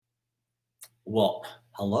Well,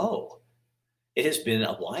 hello. It has been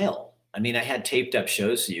a while. I mean, I had taped up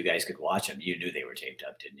shows so you guys could watch them. You knew they were taped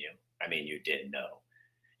up, didn't you? I mean, you did know.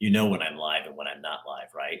 You know when I'm live and when I'm not live,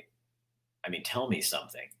 right? I mean, tell me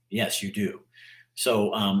something. Yes, you do.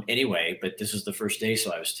 So, anyway, but this is the first day.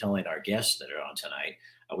 So I was telling our guests that are on tonight,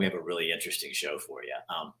 we have a really interesting show for you.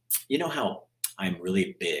 You know how I'm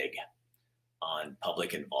really big on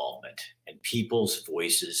public involvement and people's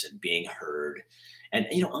voices and being heard. And,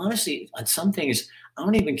 honestly, on some things, I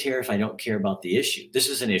don't even care if I don't care about the issue. This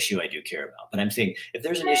is an issue I do care about, but I'm saying if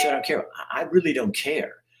there's an issue I don't care, I really don't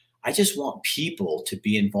care. I just want people to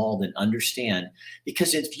be involved and understand,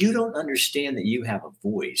 because if you don't understand that you have a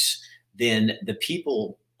voice, then the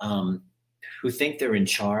people who think they're in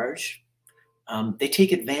charge, they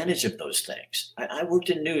take advantage of those things. I worked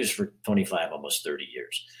in news for 25, almost 30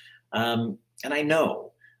 years. And I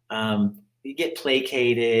know you get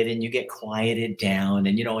placated and you get quieted down,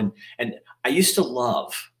 and I used to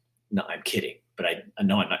love. No, I'm kidding, but I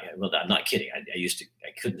know I'm not. Well, I'm not kidding.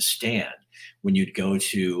 I couldn't stand when you'd go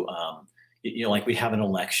to, like we'd have an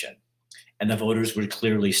election, and the voters would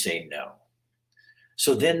clearly say no.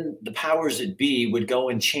 So then the powers that be would go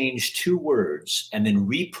and change two words and then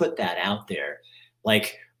re-put that out there,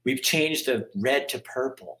 like we've changed the red to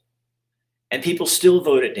purple, and people still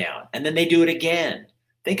vote it down, and then they do it again.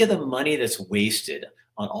 Think of the money that's wasted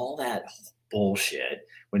on all that bullshit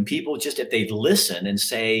when people just, if they listen and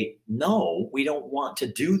say, no, we don't want to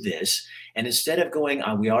do this. And instead of going,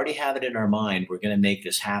 we already have it in our mind, we're going to make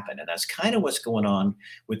this happen. And that's kind of what's going on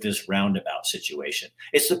with this roundabout situation.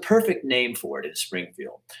 It's the perfect name for it in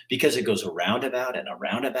Springfield, because it goes a roundabout and a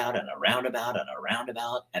roundabout and a roundabout and a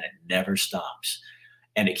roundabout, and it never stops.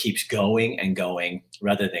 And it keeps going and going,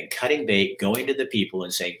 rather than cutting bait, going to the people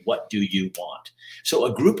and saying, what do you want? So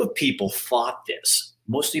a group of people fought this,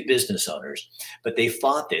 mostly business owners, but they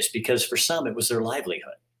fought this because for some, it was their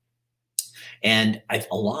livelihood. And a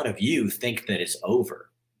lot of you think that it's over,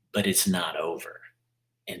 but it's not over.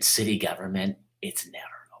 In city government, it's never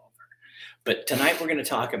over. But tonight we're going to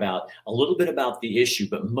talk about a little bit about the issue,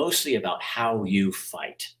 but mostly about how you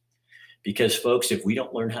fight. Because folks, if we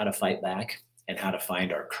don't learn how to fight back, and how to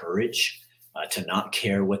find our courage to not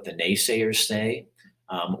care what the naysayers say,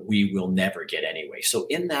 we will never get anywhere. So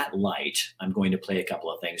in that light, I'm going to play a couple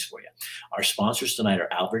of things for you. Our sponsors tonight are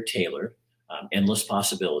Albert Taylor, Endless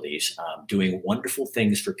Possibilities, doing wonderful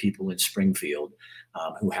things for people in Springfield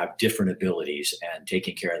who have different abilities and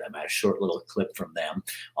taking care of them. I have a short little clip from them.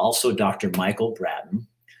 Also, Dr. Michael Bratton,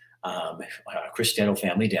 Cristiano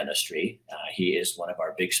Family Dentistry. He is one of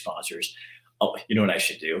our big sponsors. Oh, you know what I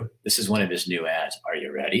should do? This is one of his new ads. Are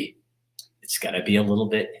you ready? It's going to be a little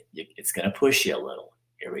bit, it's going to push you a little.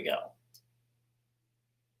 Here we go.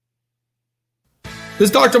 This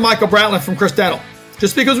is Dr. Michael Bratland from Chris Dental.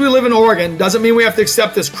 Just because we live in Oregon doesn't mean we have to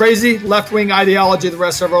accept this crazy left-wing ideology the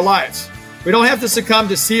rest of our lives. We don't have to succumb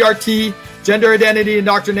to CRT, gender identity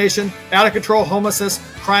indoctrination, out-of-control homelessness,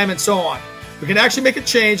 crime, and so on. We can actually make a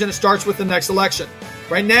change, and it starts with the next election.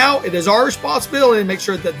 Right now, it is our responsibility to make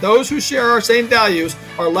sure that those who share our same values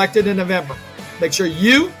are elected in November. Make sure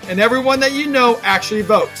you and everyone that you know actually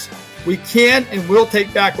votes. We can and will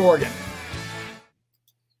take back Oregon.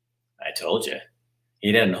 I told you.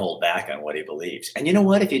 He doesn't hold back on what he believes. And you know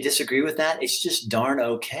what? If you disagree with that, it's just darn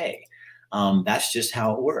okay. That's just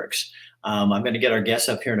how it works. I'm going to get our guests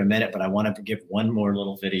up here in a minute, but I want to give one more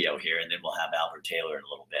little video here, and then we'll have Albert Taylor in a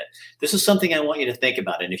little bit. This is something I want you to think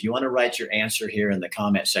about. And if you want to write your answer here in the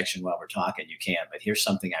comment section while we're talking, you can. But here's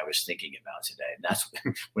something I was thinking about today. And that's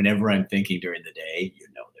whenever I'm thinking during the day,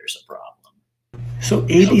 there's a problem. So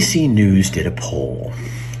ABC News did a poll.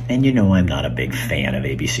 And I'm not a big fan of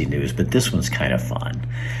ABC News, but this one's kind of fun.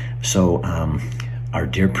 So our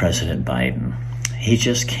dear President Biden, he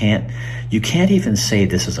just you can't even say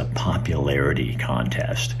this is a popularity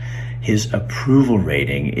contest. His approval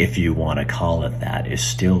rating, if you want to call it that, is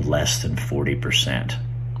still less than 40%.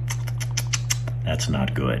 That's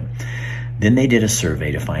not good. Then they did a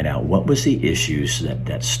survey to find out what was the issues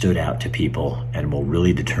that stood out to people and will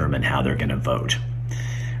really determine how they're going to vote.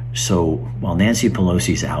 So while Nancy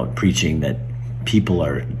Pelosi's out preaching that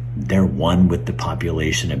they're one with the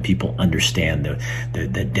population and people understand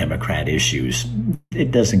the Democrat issues,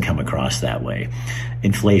 it doesn't come across that way.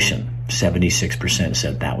 Inflation, 76%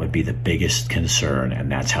 said that would be the biggest concern,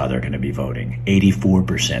 and that's how they're going to be voting.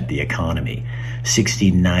 84% the economy,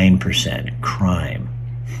 69% crime.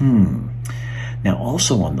 Now,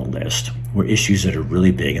 also on the list were issues that are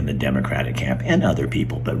really big in the Democratic camp and other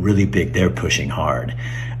people, but really big, they're pushing hard.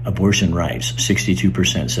 Abortion rights,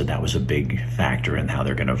 62% said that was a big factor in how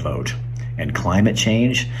they're going to vote. And climate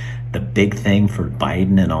change, The big thing for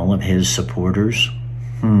Biden and all of his supporters,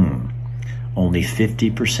 only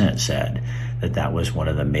 50% said that that was one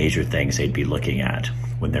of the major things they'd be looking at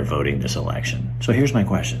when they're voting this election. So here's my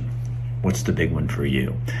question. What's the big one for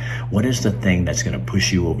you? What is the thing that's going to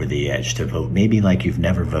push you over the edge to vote maybe like you've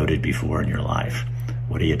never voted before in your life?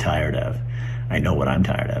 What are you tired of? I know what I'm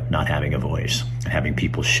tired of, not having a voice, having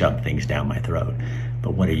people shove things down my throat.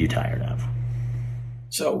 But what are you tired of?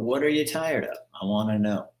 So what are you tired of? I want to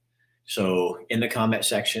know. So in the comment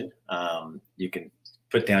section, you can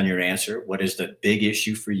put down your answer. What is the big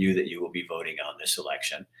issue for you that you will be voting on this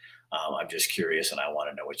election? I'm just curious and I want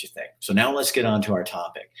to know what you think. So now let's get on to our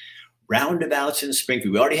topic. Roundabouts in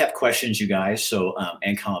Springfield. We already have questions, you guys, so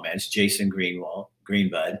and comments. Jason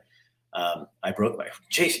Greenbud.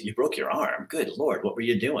 Jason, you broke your arm. Good Lord, what were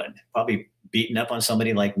you doing? Probably beating up on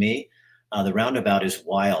somebody like me. The roundabout is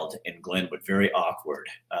wild in Glenwood, very awkward.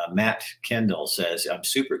 Matt Kendall says, I'm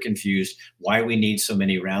super confused why we need so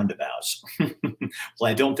many roundabouts. Well,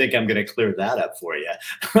 I don't think I'm going to clear that up for you.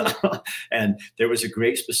 And there was a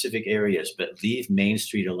great specific areas, but leave Main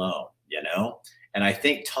Street alone, you know? And I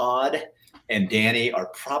think Todd and Danny are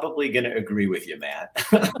probably going to agree with you, Matt.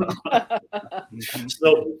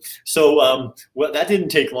 Well, that didn't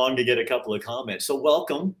take long to get a couple of comments. So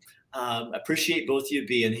welcome. Appreciate both of you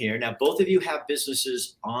being here. Now, both of you have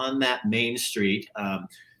businesses on that Main Street.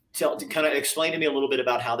 Kind of explain to me a little bit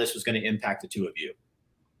about how this was going to impact the two of you.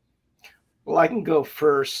 Well, I can go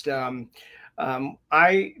first.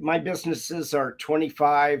 My businesses are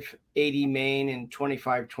 2580 Main and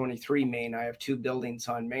 2523 Main. I have two buildings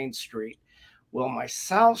on Main Street. Well, my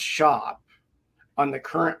South shop on the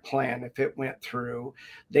current plan, if it went through,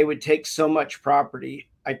 they would take so much property,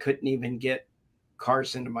 I couldn't even get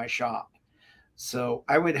cars into my shop. So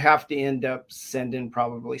I would have to end up sending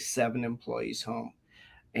probably 7 employees home.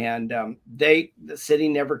 And the city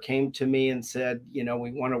never came to me and said, we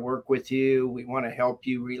want to work with you. We want to help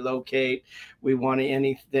you relocate. We want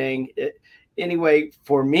anything. Anyway,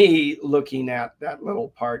 for me, looking at that little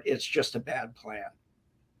part, it's just a bad plan.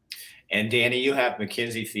 And Danny, you have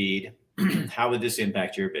McKinsey Feed. How would this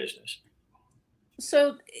impact your business?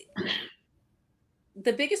 So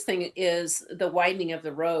the biggest thing is the widening of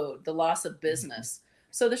the road, the loss of business.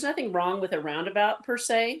 So there's nothing wrong with a roundabout per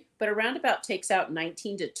se, but a roundabout takes out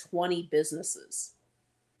 19 to 20 businesses.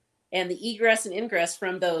 And the egress and ingress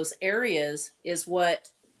from those areas is what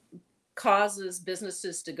causes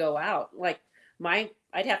businesses to go out. Like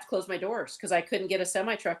I'd have to close my doors because I couldn't get a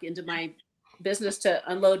semi truck into my business to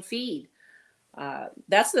unload feed.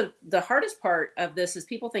 That's the hardest part of this is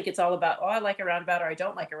people think it's all about, I like a roundabout or I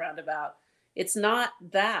don't like a roundabout. It's not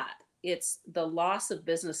that. It's the loss of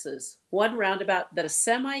businesses. One roundabout that a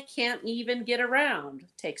semi can't even get around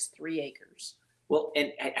takes 3 acres. Well,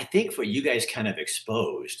 and I think what you guys kind of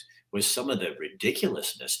exposed was some of the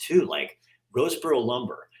ridiculousness too, like Roseboro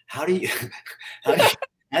Lumber. How do you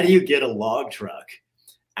get a log truck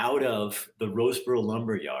out of the Roseboro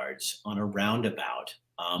Lumber yards on a roundabout?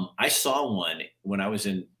 I saw one when I was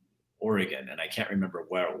in Oregon, and I can't remember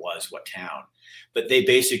where it was, what town, but they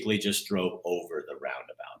basically just drove over the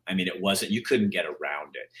roundabout. I mean, you couldn't get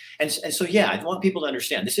around it. And so, yeah, I want people to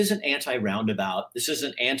understand this isn't anti-roundabout. This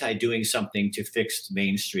isn't anti-doing something to fix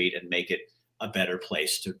Main Street and make it a better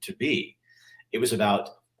place to be. It was about,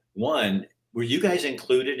 one, were you guys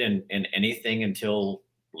included in anything until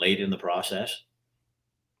late in the process?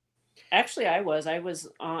 Actually, I was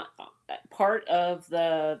part of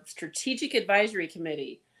the Strategic Advisory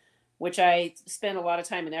Committee, which I spent a lot of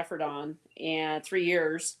time and effort on, and 3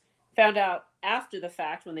 years. Found out after the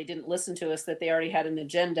fact when they didn't listen to us that they already had an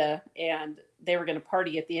agenda and they were going to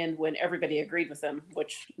party at the end when everybody agreed with them,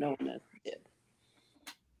 which no one did.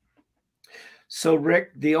 So,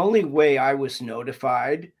 Rick, the only way I was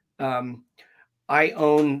notified, I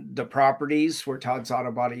own the properties where Todd's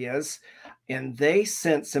Auto Body is, and they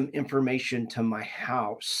sent some information to my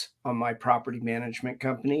house on my property management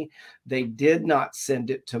company. They did not send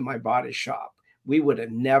it to my body shop. We would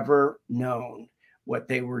have never known what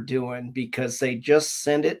they were doing because they just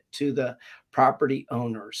sent it to the property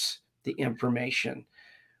owners, the information.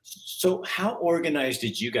 So how organized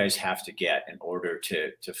did you guys have to get in order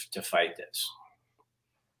to fight this?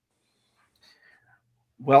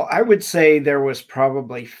 Well, I would say there was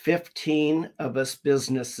probably 15 of us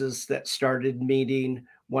businesses that started meeting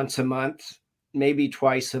once a month, maybe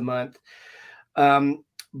twice a month.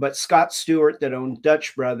 But Scott Stewart, that owned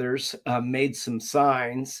Dutch Brothers, made some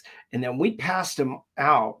signs, and then we passed them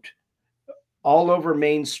out all over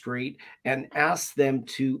Main Street and asked them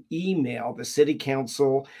to email the city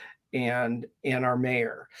council and our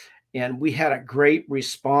mayor. And we had a great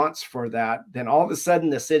response for that. Then all of a sudden,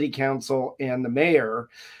 the city council and the mayor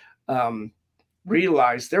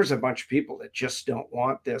realized there's a bunch of people that just don't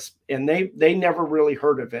want this. And they never really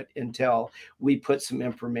heard of it until we put some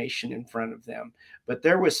information in front of them. But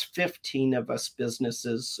there was 15 of us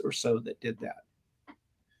businesses or so that did that.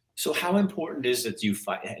 So how important is it that you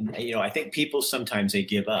fight? And, I think people sometimes they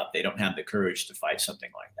give up. They don't have the courage to fight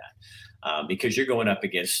something like that because you're going up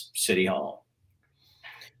against City Hall.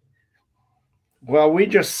 Well,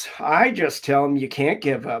 I just tell them you can't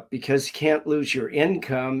give up because you can't lose your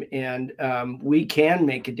income, and we can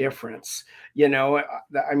make a difference.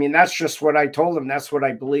 I mean, that's just what I told them. That's what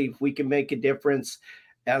I believe. We can make a difference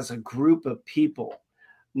as a group of people,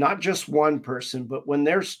 not just one person, but when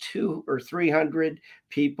there's 200 or 300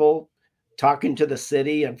 people talking to the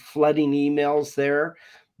city and flooding emails there,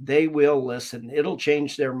 they will listen. It'll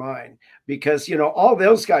change their mind because, all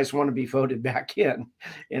those guys want to be voted back in.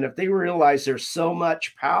 And if they realize there's so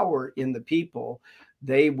much power in the people,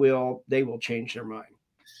 they will change their mind.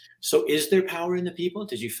 So is there power in the people?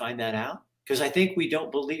 Did you find that out? Because I think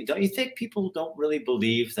don't you think people don't really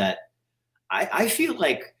believe that? I feel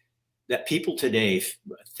like that people today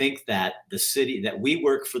think that that we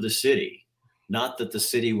work for the city, not that the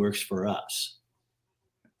city works for us.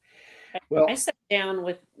 Well, I sat down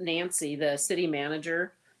with Nancy, the city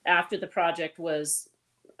manager, after the project was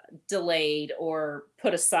delayed or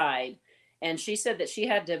put aside. And she said that she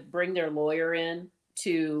had to bring their lawyer in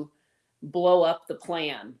to blow up the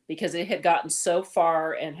plan because it had gotten so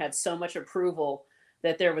far and had so much approval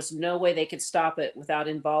that there was no way they could stop it without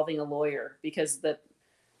involving a lawyer, because the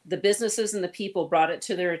businesses and the people brought it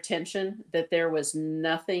to their attention that there was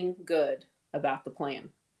nothing good about the plan.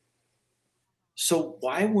 So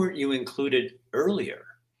why weren't you included earlier?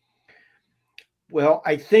 Well,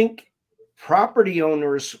 I think property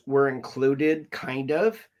owners were included, kind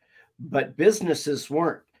of, but businesses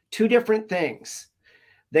weren't. Two different things.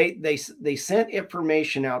 They sent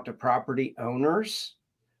information out to property owners,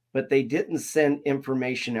 but they didn't send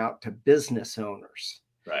information out to business owners.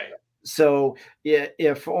 Right. So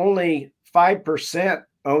if only 5%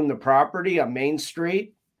 own the property on Main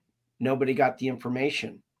Street, nobody got the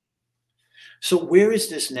information. So where is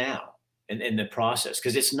this now in the process?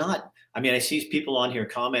 Because it's not, I see people on here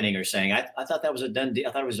commenting or saying, I thought that was a done deal.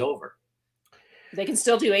 I thought it was over. They can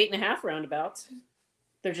still do 8.5 roundabouts.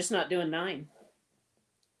 They're just not doing 9.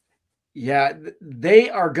 Yeah, they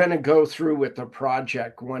are going to go through with the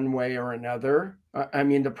project one way or another.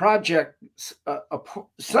 The project,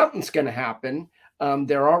 something's going to happen.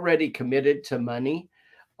 They're already committed to money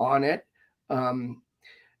on it.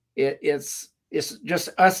 It's just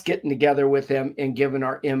us getting together with them and giving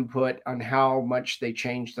our input on how much they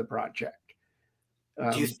change the project.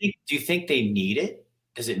 Do you think they need it?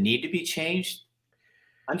 Does it need to be changed?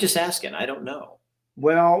 I'm just asking. I don't know.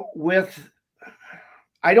 Well,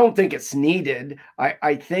 I don't think it's needed.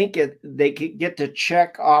 I think they could get to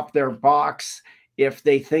check off their box if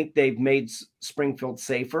they think they've made Springfield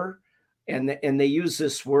safer, and they use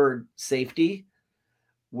this word safety,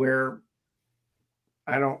 where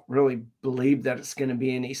I don't really believe that it's going to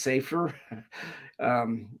be any safer.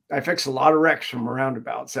 I fix a lot of wrecks from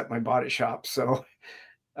roundabouts at my body shop, so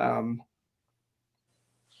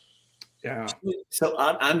yeah. So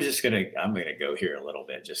I'm gonna go here a little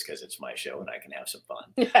bit just because it's my show and I can have some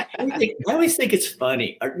fun. I always think it's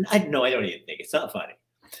funny. I don't even think it's not funny.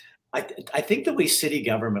 I think the way city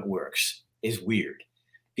government works is weird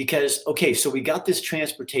because, okay, so we got this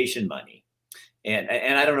transportation money and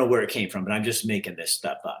I don't know where it came from, but I'm just making this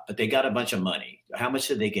stuff up, but they got a bunch of money. How much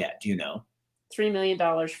did they get? Do you know? $3 million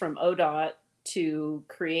from ODOT to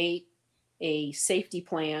create a safety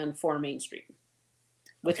plan for Main Street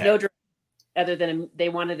with no other than they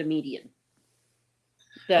wanted a median.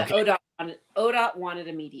 ODOT wanted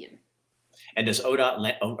a median. And does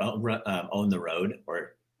ODOT own the road,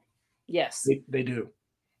 or? Yes, they do.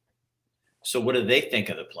 So what do they think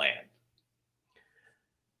of the plan?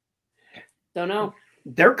 Don't know.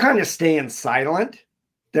 They're kind of staying silent.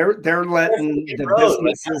 They're letting the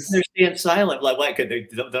businesses. They're staying silent. Like, what? Could they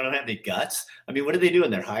don't have any guts? What are they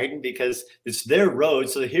doing? They're hiding because it's their road.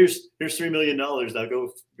 So here's $3 million. Now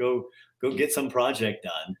go get some project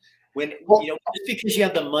done. Just because you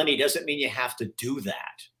have the money doesn't mean you have to do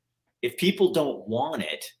that. If people don't want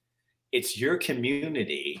it, it's your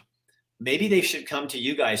community. Maybe they should come to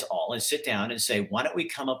you guys all and sit down and say, why don't we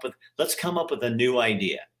let's come up with a new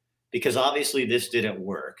idea? Because obviously this didn't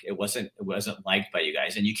work. It wasn't liked by you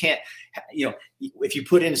guys. And you can't, if you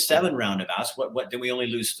put in 7 roundabouts, what then we only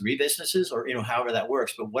lose 3 businesses, or, however that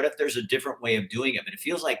works. But what if there's a different way of doing it? But it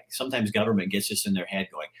feels like sometimes government gets this in their head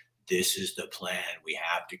going, this is the plan. We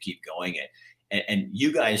have to keep going it. And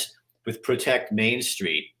you guys with Protect Main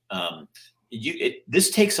Street, this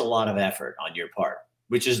takes a lot of effort on your part,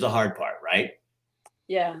 which is the hard part, right?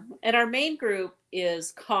 Yeah. And our main group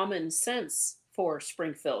is Common Sense for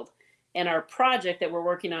Springfield. And our project that we're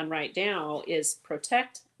working on right now is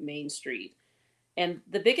Protect Main Street. And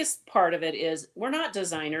the biggest part of it is we're not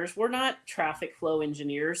designers, we're not traffic flow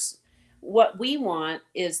engineers. What we want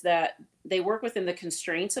is that they work within the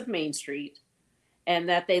constraints of Main Street and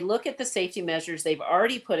that they look at the safety measures they've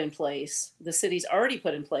already put in place, the city's already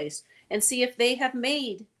put in place, and see if they have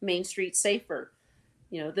made Main Street safer.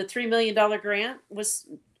 You know, the $3 million grant was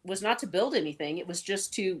not to build anything. It was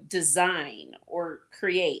just to design or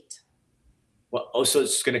create. Well, so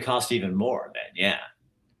it's going to cost even more then. Yeah.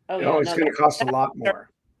 Oh, yeah, it's going to cost a lot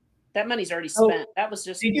more. That money's already spent. That was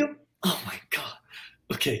just. Did you? Oh my God.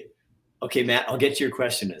 Okay, Matt, I'll get to your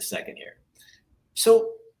question in a second here.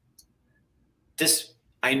 So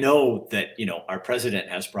I know that, our president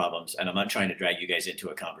has problems, and I'm not trying to drag you guys into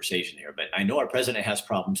a conversation here, but I know our president has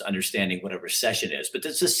problems understanding what a recession is. But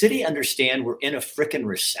does the city understand we're in a freaking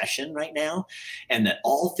recession right now and that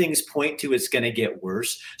all things point to it's going to get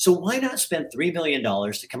worse? So why not spend $3 million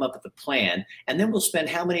to come up with a plan, and then we'll spend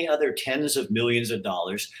how many other tens of millions of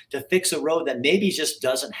dollars to fix a road that maybe just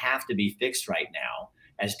doesn't have to be fixed right now?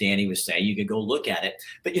 As Danny was saying, you could go look at it.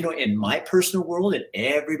 But, in my personal world and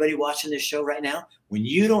everybody watching this show right now, when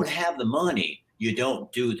you don't have the money, you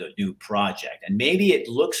don't do the new project. And maybe it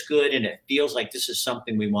looks good and it feels like this is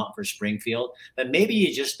something we want for Springfield, but maybe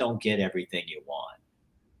you just don't get everything you want.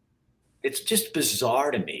 It's just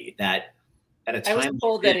bizarre to me that at a time. I was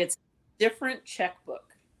told that it's different checkbook.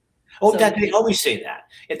 Oh, that they always say that.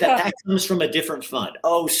 That comes from a different fund.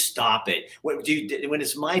 Oh, stop it. When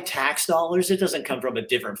it's my tax dollars, it doesn't come from a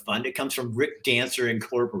different fund. It comes from Rick Dancer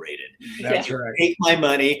Incorporated. That's right. Take my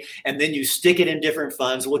money and then you stick it in different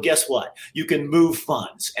funds. Well, guess what? You can move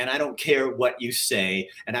funds. And I don't care what you say.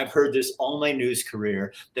 And I've heard this all my news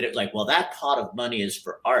career that it's like, well, that pot of money is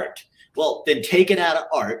for art. Well, then take it out of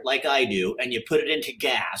art like I do and you put it into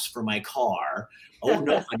gas for my car. Oh,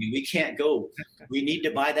 no, we can't go. We need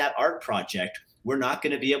to buy that art project. We're not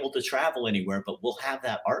going to be able to travel anywhere, but we'll have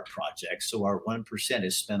that art project. So our 1%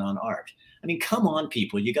 is spent on art. I mean, come on,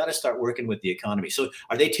 people. You got to start working with the economy. So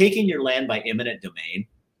are they taking your land by eminent domain?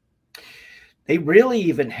 They really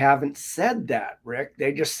even haven't said that, Rick.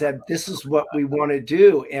 They just said, this is what we want to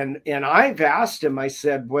do. And I've asked him, I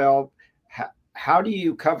said, well, how do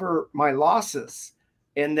you cover my losses?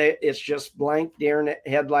 And it's just blank deer in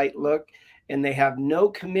headlight look. And they have no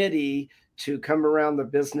committee to come around the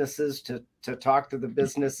businesses to talk to the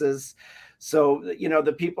businesses. So,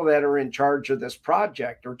 the people that are in charge of this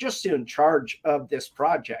project are just in charge of this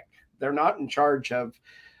project. They're not in charge of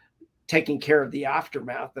taking care of the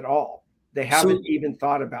aftermath at all. They haven't even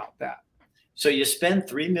thought about that. So you spend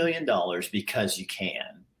 $3 million because you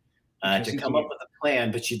can to come up with a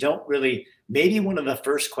plan, but you don't really. Maybe one of the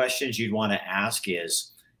first questions you'd want to ask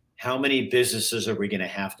is, how many businesses are we going to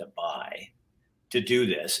have to buy to do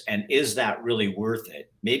this? And is that really worth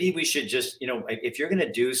it? Maybe we should just, if you're going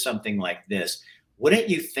to do something like this, wouldn't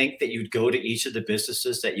you think that you'd go to each of the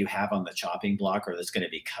businesses that you have on the chopping block or that's going to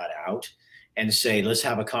be cut out and say, let's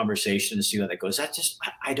have a conversation and see how that goes? That just,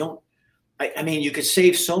 I mean, you could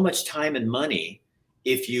save so much time and money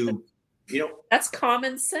if you. That's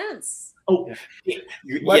common sense. Oh,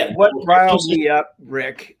 what riled me up,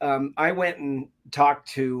 Rick? I went and talked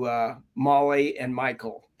to Molly and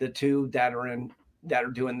Michael, the two that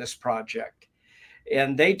are doing this project,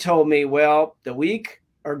 and they told me, well, the weak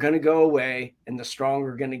are going to go away and the strong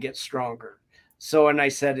are going to get stronger. So, and I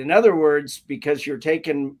said, in other words, because you're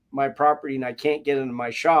taking my property and I can't get into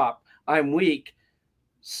my shop, I'm weak.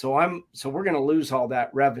 So we're going to lose all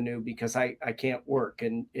that revenue because I can't work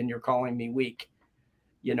and you're calling me weak.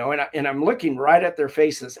 And I'm looking right at their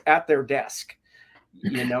faces at their desk,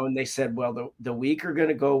 and they said, well, the weak are going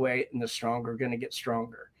to go away and the strong are going to get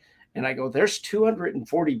stronger. And I go, there's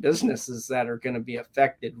 240 businesses that are going to be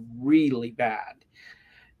affected really bad.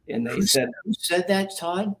 And they who said that,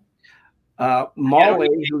 Todd?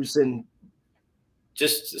 Molly, who's in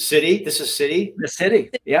just the city. This is city. The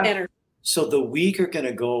city. Yeah. So the weak are going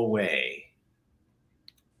to go away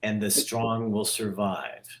and the strong will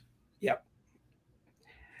survive. Yep.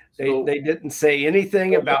 They didn't say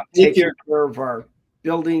anything about taking care of our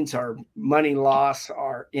buildings, our money loss,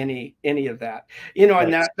 or any of that.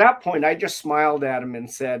 And at that point, I just smiled at him and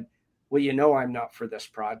said, well, I'm not for this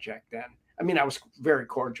project then. I mean, I was very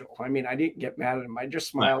cordial. I mean, I didn't get mad at him. I just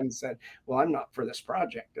smiled and said, well, I'm not for this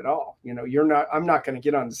project at all. You're not, I'm not going to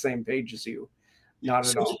get on the same page as you. Not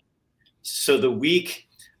at all. So the weak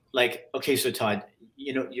like, okay, so Todd,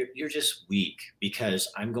 you're just weak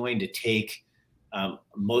because I'm going to take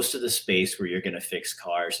most of the space where you're going to fix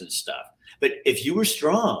cars and stuff. But if you were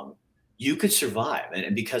strong, you could survive.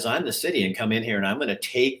 And because I'm the city and come in here and I'm going to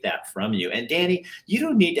take that from you. And Danny, you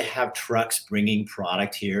don't need to have trucks bringing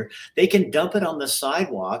product here. They can dump it on the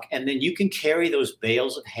sidewalk and then you can carry those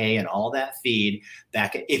bales of hay and all that feed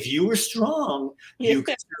back. If you were strong, you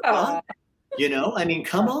could survive. I mean,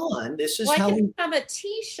 come on. This is how we become a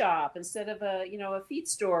tea shop instead of a feed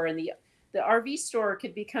store, and the RV store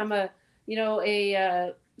could become a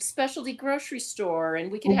specialty grocery store,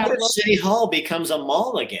 and we could have City Hall becomes a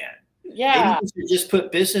mall again. Yeah. Maybe we should just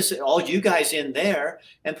put business, all you guys in there,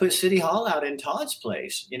 and put City Hall out in Todd's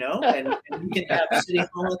place, and we can have City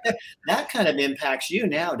Hall out there. That kind of impacts you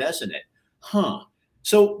now, doesn't it? Huh.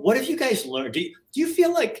 So what have you guys learned? Do you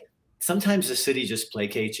feel like sometimes the city just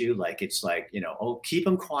placates you? Like, it's like, keep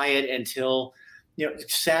them quiet until,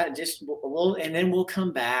 and then we'll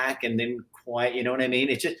come back and then quiet. You know what I mean?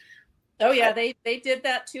 It's just. Oh yeah. They did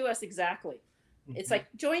that to us. Exactly. It's like,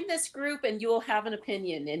 join this group and you will have an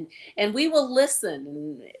opinion and we will listen.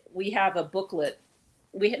 And we have a booklet.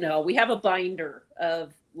 We have a binder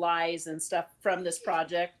of lies and stuff from this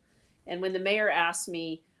project. And when the mayor asked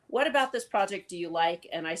me, what about this project do you like?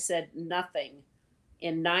 And I said, nothing.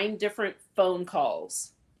 In 9 different phone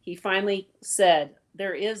calls, he finally said,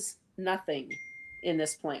 there is nothing in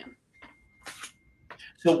this plan.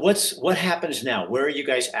 So what happens now? Where are you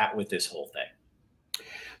guys at with this whole thing?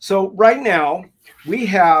 So right now, we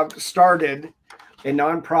have started a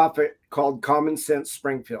nonprofit called Common Sense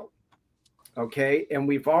Springfield. Okay. And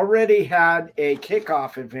we've already had a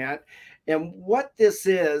kickoff event. And what this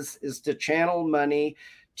is to channel money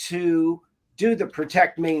to do the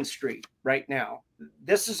Protect Main Street right now.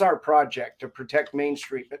 This is our project to protect Main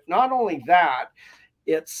Street. But not only that,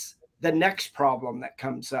 it's the next problem that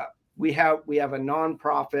comes up. We have a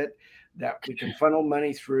nonprofit that we can funnel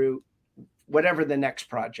money through whatever the next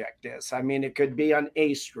project is. I mean, it could be on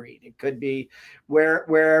A Street. It could be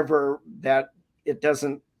wherever that it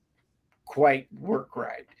doesn't quite work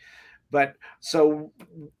right. But so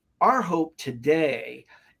our hope today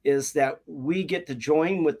is that we get to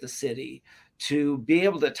join with the city to be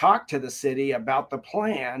able to talk to the city about the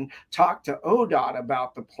plan, talk to ODOT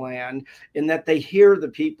about the plan, and that they hear the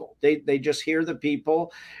people. They just hear the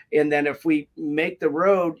people. And then if we make the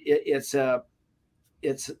road, it's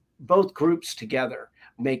both groups together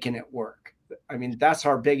making it work. I mean, that's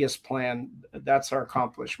our biggest plan. That's our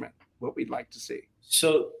accomplishment, what we'd like to see.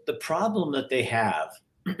 So the problem that they have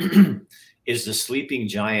is the sleeping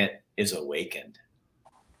giant is awakened.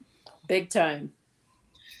 Big time.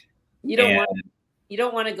 You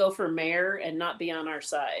don't want to go for mayor and not be on our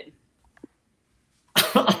side.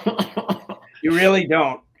 You really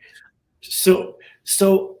don't. So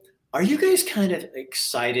are you guys kind of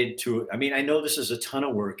excited to, I mean, I know this is a ton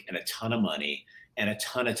of work and a ton of money and a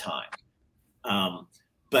ton of time.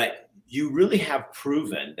 But you really have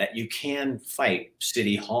proven that you can fight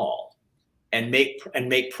City Hall and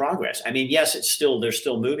make progress. I mean, yes, they're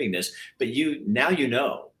still moving this, but now you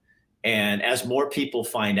know. And as more people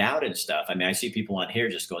find out and stuff, I mean, I see people on here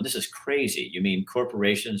just going, this is crazy. You mean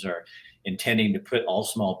corporations are intending to put all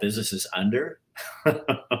small businesses under?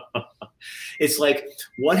 It's like,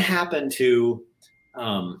 what happened to,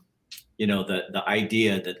 the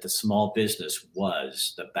idea that the small business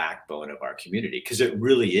was the backbone of our community? Because it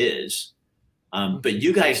really is. But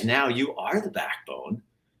you guys now, you are the backbone.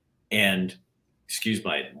 And excuse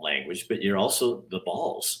my language, but you're also the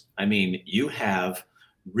balls. I mean, you have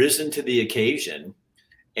risen to the occasion,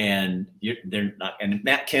 and they're not. And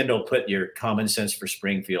Matt Kendall put your Common Sense for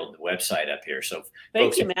Springfield website up here. So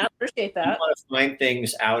thank you, Matt. Appreciate that. If you want to find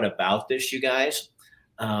things out about this, you guys.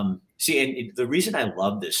 See, and the reason I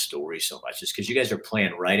love this story so much is because you guys are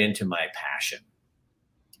playing right into my passion.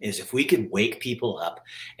 Is if we could wake people up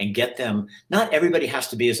and get them. Not everybody has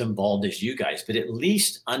to be as involved as you guys, but at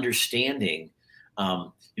least understanding.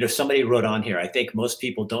 Somebody wrote on here, I think most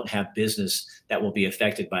people don't have business that will be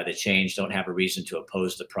affected by the change, don't have a reason to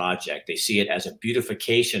oppose the project. They see it as a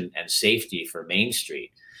beautification and safety for Main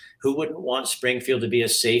Street. Who wouldn't want Springfield to be a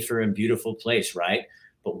safer and beautiful place, right?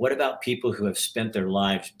 But what about people who have spent their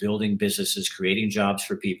lives building businesses, creating jobs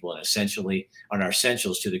for people, and essentially are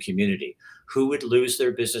essentials to the community? Who would lose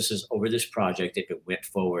their businesses over this project if it went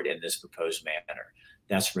forward in this proposed manner?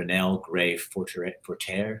 That's Renelle Gray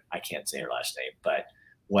Forterre. I can't say her last name, but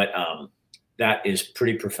that is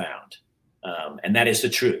pretty profound. And that is the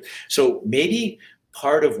truth. So maybe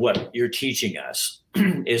part of what you're teaching us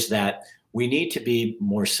is that we need to be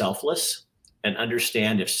more selfless and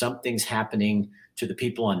understand if something's happening to the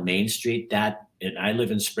people on Main Street, and I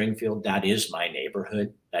live in Springfield, that is my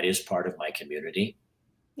neighborhood. That is part of my community.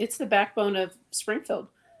 It's the backbone of Springfield.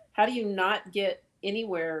 How do you not get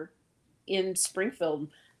anywhere in Springfield,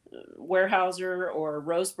 Weyerhaeuser or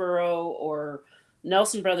Roseboro or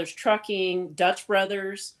Nelson Brothers Trucking, Dutch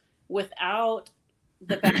Brothers, without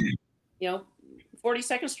the back,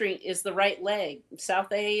 42nd Street is the right leg.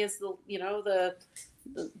 South A is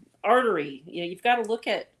the artery. You've got to look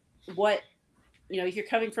at what, if you're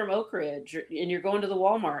coming from Oak Ridge and you're going to the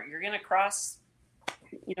Walmart, you're going to cross,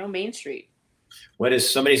 Main Street.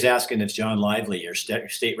 Somebody's asking if John Lively, your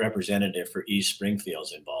state representative for East Springfield,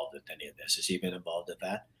 is involved with any of this. Has he been involved with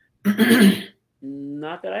that?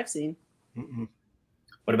 Not that I've seen. Mm-mm.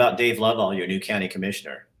 What about Dave Lovell, your new county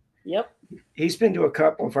commissioner? Yep. He's been to a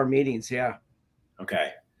couple of our meetings. Yeah.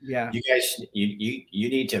 Okay. Yeah. You guys, you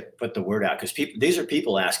need to put the word out, because these are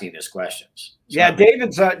people asking this questions. Yeah.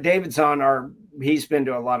 David's on our, he's been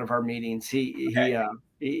to a lot of our meetings. He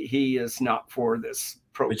is not for this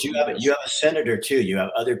program. But you have a senator too. You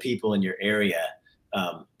have other people in your area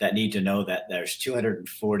that need to know that there's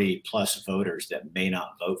 240 plus voters that may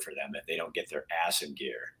not vote for them if they don't get their ass in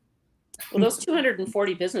gear. Well, those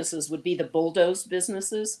 240 businesses would be the bulldozed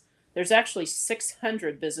businesses. There's actually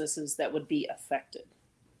 600 businesses that would be affected.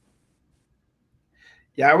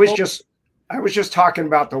 Yeah, I was just talking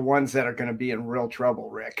about the ones that are going to be in real trouble,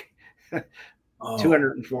 Rick.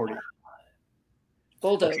 240.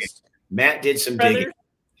 Bulldozed. Okay. Matt did some Brothers. digging.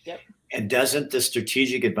 Yep. And doesn't the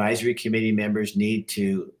strategic advisory committee members need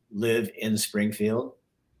to live in Springfield?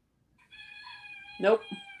 Nope.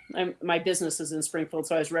 My business is in Springfield,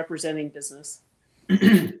 so I was representing business.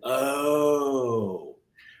 Oh,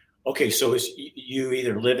 okay. So you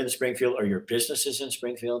either live in Springfield or your business is in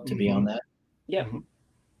Springfield to be on that? Yep.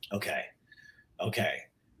 Okay.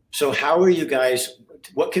 So how are you guys,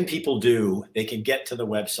 what can people do? They can get to the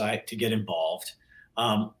website to get involved.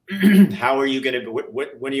 How are you going to,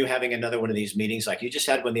 when are you having another one of these meetings? Like you just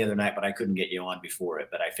had one the other night, but I couldn't get you on before it,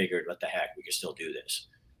 but I figured, what the heck, we could still do this.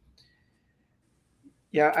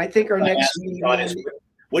 Yeah, I think our next meeting is,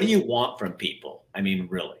 what do you want from people? I mean,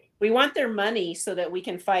 really? We want their money so that we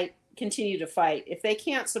can continue to fight. If they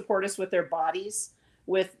can't support us with their bodies,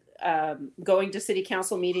 with going to city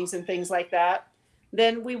council meetings and things like that,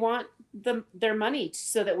 then we want their money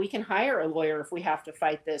so that we can hire a lawyer if we have to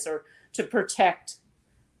fight this, or to protect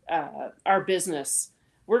our business.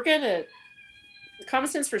 Common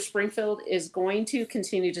Sense for Springfield is going to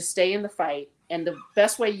continue to stay in the fight. And the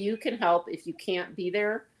best way you can help, if you can't be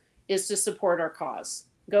there, is to support our cause.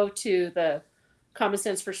 Go to the Common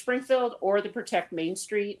Sense for Springfield or the Protect Main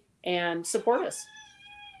Street and support us.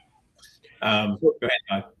 Go ahead,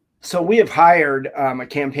 Todd. So we have hired a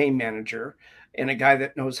campaign manager and a guy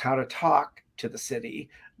that knows how to talk to the city,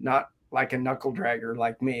 not like a knuckle dragger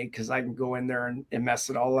like me, because I can go in there and mess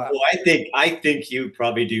it all up. Well, I think you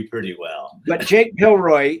probably do pretty well. But Jake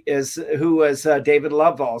Pilroy who was David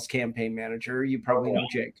Lovell's campaign manager. You probably know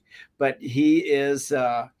Jake, but he is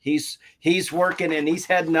he's working and he's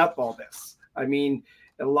heading up all this. I mean,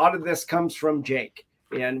 a lot of this comes from Jake,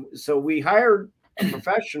 and so we hired a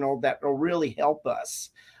professional that will really help us.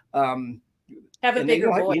 Have a bigger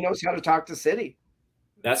voice. He knows how to talk to city.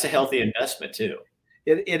 That's a healthy investment too.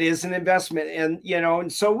 It is an investment,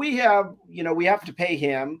 and so we have to pay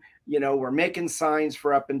him. We're making signs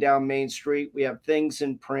for up and down Main Street. We have things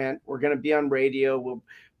in print. We're going to be on radio. We're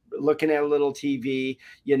looking at a little TV.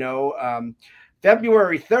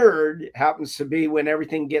 February 3rd happens to be when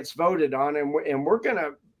everything gets voted on, and we're going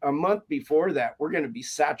to, a month before that, we're going to be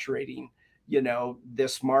saturating,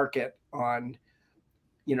 this market on,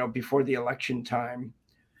 before the election time.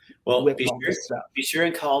 Well, be sure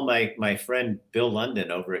and call my friend Bill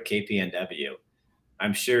London over at KPNW.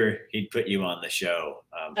 I'm sure he'd put you on the show.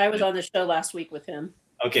 I was on the show last week with him.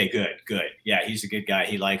 Okay, good. Yeah, he's a good guy.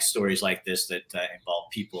 He likes stories like this that involve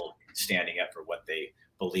people standing up for what they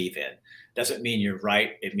believe in. Doesn't mean you're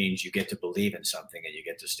right. It means you get to believe in something and you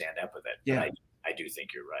get to stand up with it. Yeah. I do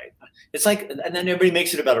think you're right. It's like, and then everybody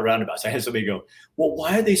makes it about a roundabout. So I had somebody go, well,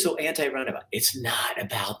 why are they so anti-roundabout? It's not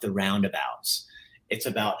about the roundabouts. It's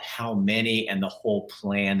about how many and the whole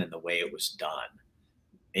plan and the way it was done.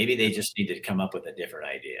 Maybe they just need to come up with a different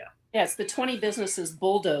idea. Yeah, it's the 20 businesses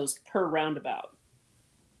bulldozed per roundabout.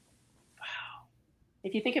 Wow.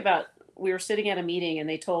 If you think about, we were sitting at a meeting and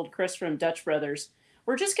they told Chris from Dutch Brothers,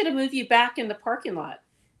 we're just going to move you back in the parking lot.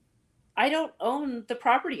 I don't own the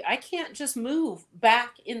property. I can't just move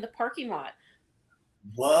back in the parking lot.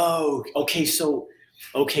 Whoa. Okay, so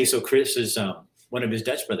Chris is one of his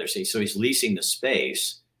Dutch brothers. So he's leasing the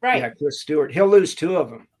space. Right. Yeah, Chris Stewart. He'll lose two of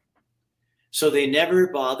them. So they never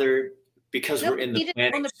bother because No, we're in he the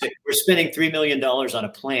didn't planning. own the We're spending $3 million on a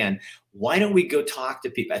plan. Why don't we go talk to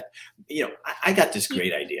people? I got this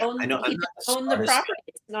great idea. I know He I'm not the own the smartest guy.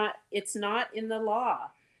 property. It's not in the law.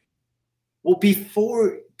 Well,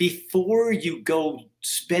 before you go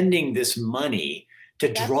spending this money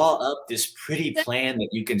to draw up this pretty plan that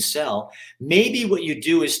you can sell, maybe what you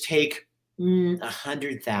do is take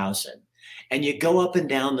 100,000 and you go up and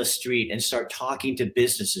down the street and start talking to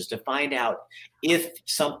businesses to find out if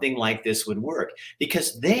something like this would work.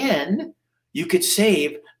 Because then you could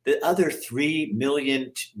save the other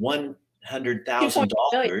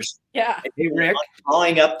 $3,100,000. Yeah. Hey, Rick,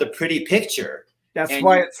 drawing up the pretty picture. that's And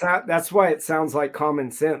why it sounds like common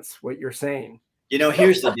sense what you're saying.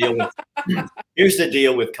 Here's the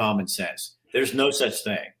deal with common sense. There's no such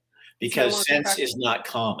thing, because sense is not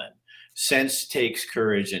common. Sense takes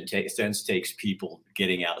courage, and sense takes people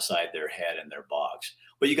getting outside their head and their box.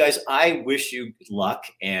 Well, you guys, I wish you luck,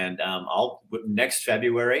 and next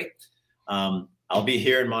February, I'll be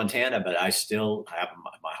here in Montana, but I still have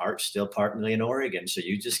my heart still partly in Oregon. So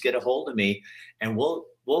you just get a hold of me, and we'll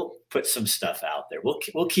put some stuff out there.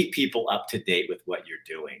 We'll keep people up to date with what you're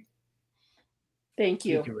doing. Thank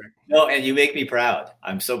you. Thank you, Rick. No, and you make me proud.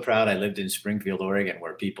 I'm so proud I lived in Springfield, Oregon,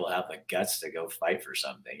 where people have the guts to go fight for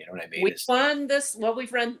something. You know what I mean? We won this. Well,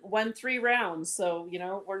 we've won 3 rounds, so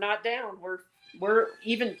we're not down. We're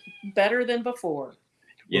even better than before.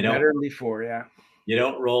 Better than before, yeah. You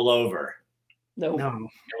don't roll over. No.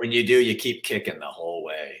 When you do, you keep kicking the whole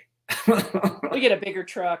way. We get a bigger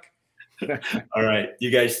truck. All right,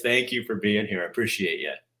 you guys, thank you for being here. I appreciate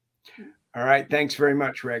you. All right, thanks very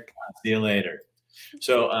much, Rick. See you later.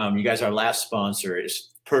 So you guys, our last sponsor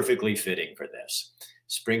is perfectly fitting for this.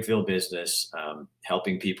 Springfield Business,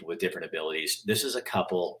 helping people with different abilities. This is a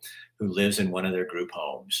couple who lives in one of their group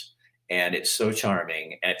homes, and it's so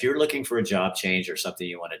charming. And if you're looking for a job change or something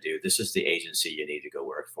you want to do, this is the agency you need to go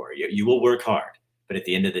work for. You will work hard, but at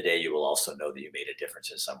the end of the day, you will also know that you made a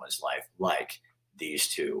difference in someone's life, like these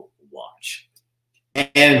two. Watch.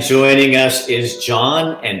 And joining us is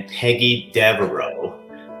John and Peggy Devereaux.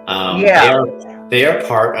 They are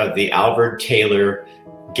part of the Albert Taylor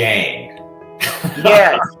gang.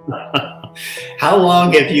 Yes. How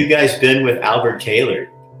long have you guys been with Albert Taylor,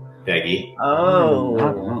 Peggy?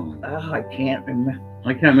 I can't remember.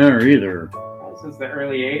 I can't remember either. Since the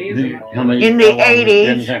early 80s? In the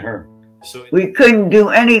 80s, So we couldn't do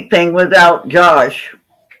anything without Josh.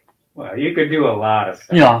 Well, you could do a lot of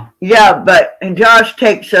stuff. Yeah. Yeah, but Josh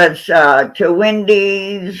takes us to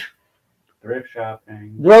Wendy's, Thrift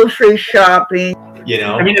shopping. grocery shopping.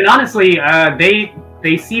 I mean, and honestly,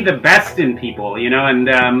 they see the best in people,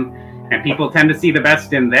 and people tend to see the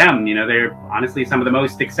best in them. They're honestly some of the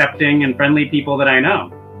most accepting and friendly people that I know.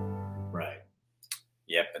 Right.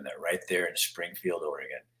 Yep, and they're right there in Springfield,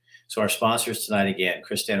 Oregon. So our sponsors tonight, again,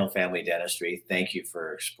 Cristiano Family Dentistry. Thank you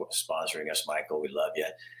for sponsoring us, Michael. We love you.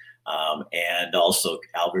 And also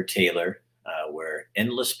Albert Taylor, where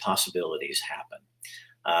endless possibilities happen.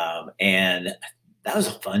 And that was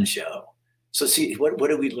a fun show. So see, what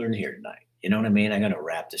did we learn here tonight? You know what I mean? I'm going to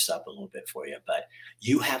wrap this up a little bit for you, but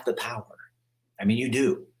you have the power. I mean, you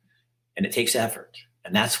do. And it takes effort.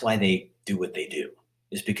 And that's why they do what they do,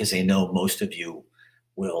 is because they know most of you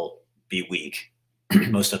will be weak.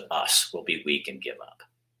 Most of us will be weak and give up.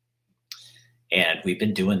 And we've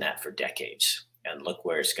been doing that for decades. And look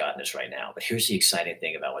where it's gotten us right now. But here's the exciting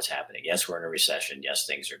thing about what's happening. Yes, we're in a recession. Yes,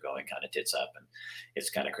 things are going kind of tits up and it's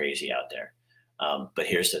kind of crazy out there. But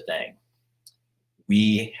here's the thing.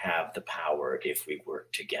 We have the power if we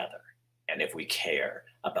work together and if we care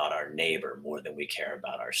about our neighbor more than we care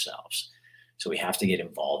about ourselves. So we have to get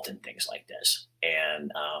involved in things like this.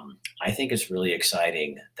 And I think it's really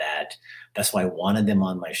exciting that's why I wanted them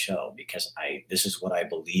on my show, because this is what I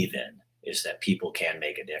believe in, is that people can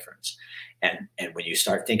make a difference. And when you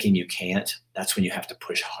start thinking you can't, that's when you have to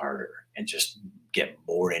push harder and just get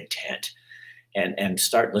more intent and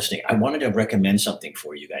start listening. I wanted to recommend something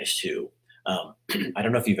for you guys too. I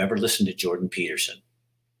don't know if you've ever listened to Jordan Peterson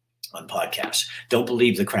on podcasts. Don't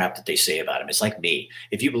believe the crap that they say about him. It's like me.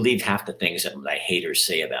 If you believed half the things that my haters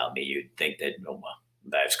say about me, you'd think that,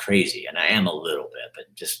 that's crazy. And I am a little bit,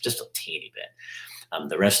 but just a teeny bit.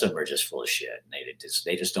 The rest of them are just full of shit. And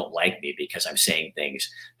they just don't like me because I'm saying things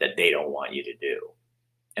that they don't want you to do.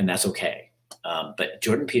 And that's okay. But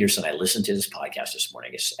Jordan Peterson, I listened to this podcast this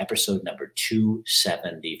morning. It's episode number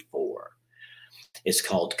 274. It's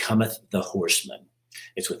called Cometh the Horseman.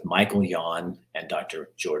 It's with Michael Yon and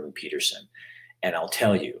Dr. Jordan Peterson. And I'll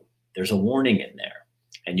tell you, there's a warning in there.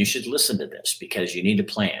 And you should listen to this because you need to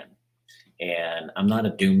plan. And I'm not a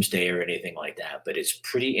doomsdayer or anything like that, but it's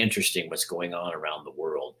pretty interesting what's going on around the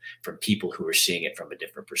world from people who are seeing it from a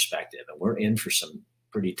different perspective. And we're in for some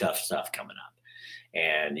pretty tough stuff coming up.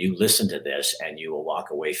 And you listen to this and you will walk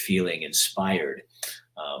away feeling inspired,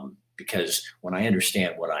 because when I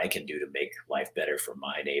understand what I can do to make life better for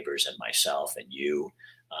my neighbors and myself and you,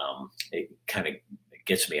 it kind of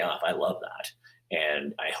gets me off. I love that.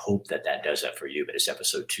 And I hope that that does that for you. But it's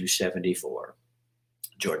episode 274.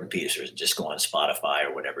 Jordan Peterson. Just go on Spotify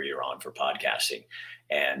or whatever you're on for podcasting.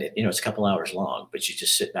 And it's a couple hours long, but you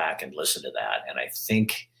just sit back and listen to that. And I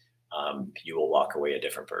think you will walk away a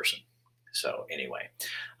different person. So anyway,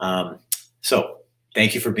 so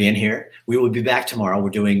thank you for being here. We will be back tomorrow.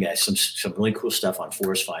 We're doing some really cool stuff on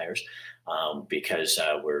forest fires, because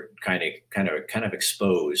we're kind of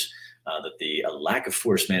expose that the lack of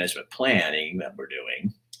forest management planning that we're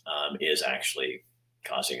doing is actually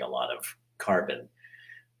causing a lot of carbon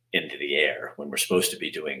into the air when we're supposed to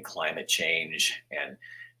be doing climate change and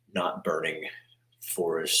not burning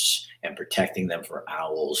forests and protecting them for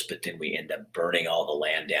owls, but then we end up burning all the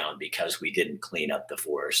land down because we didn't clean up the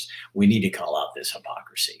forest. We need to call out this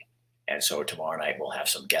hypocrisy. And so tomorrow night we'll have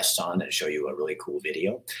some guests on and show you a really cool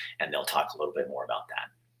video, and they'll talk a little bit more about that.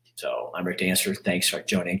 So I'm Rick Dancer. Thanks for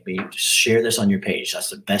joining me. Just share this on your page. That's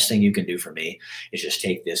the best thing you can do for me, is just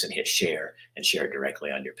take this and hit share and share it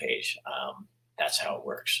directly on your page. That's how it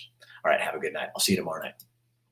works. All right. Have a good night. I'll see you tomorrow night.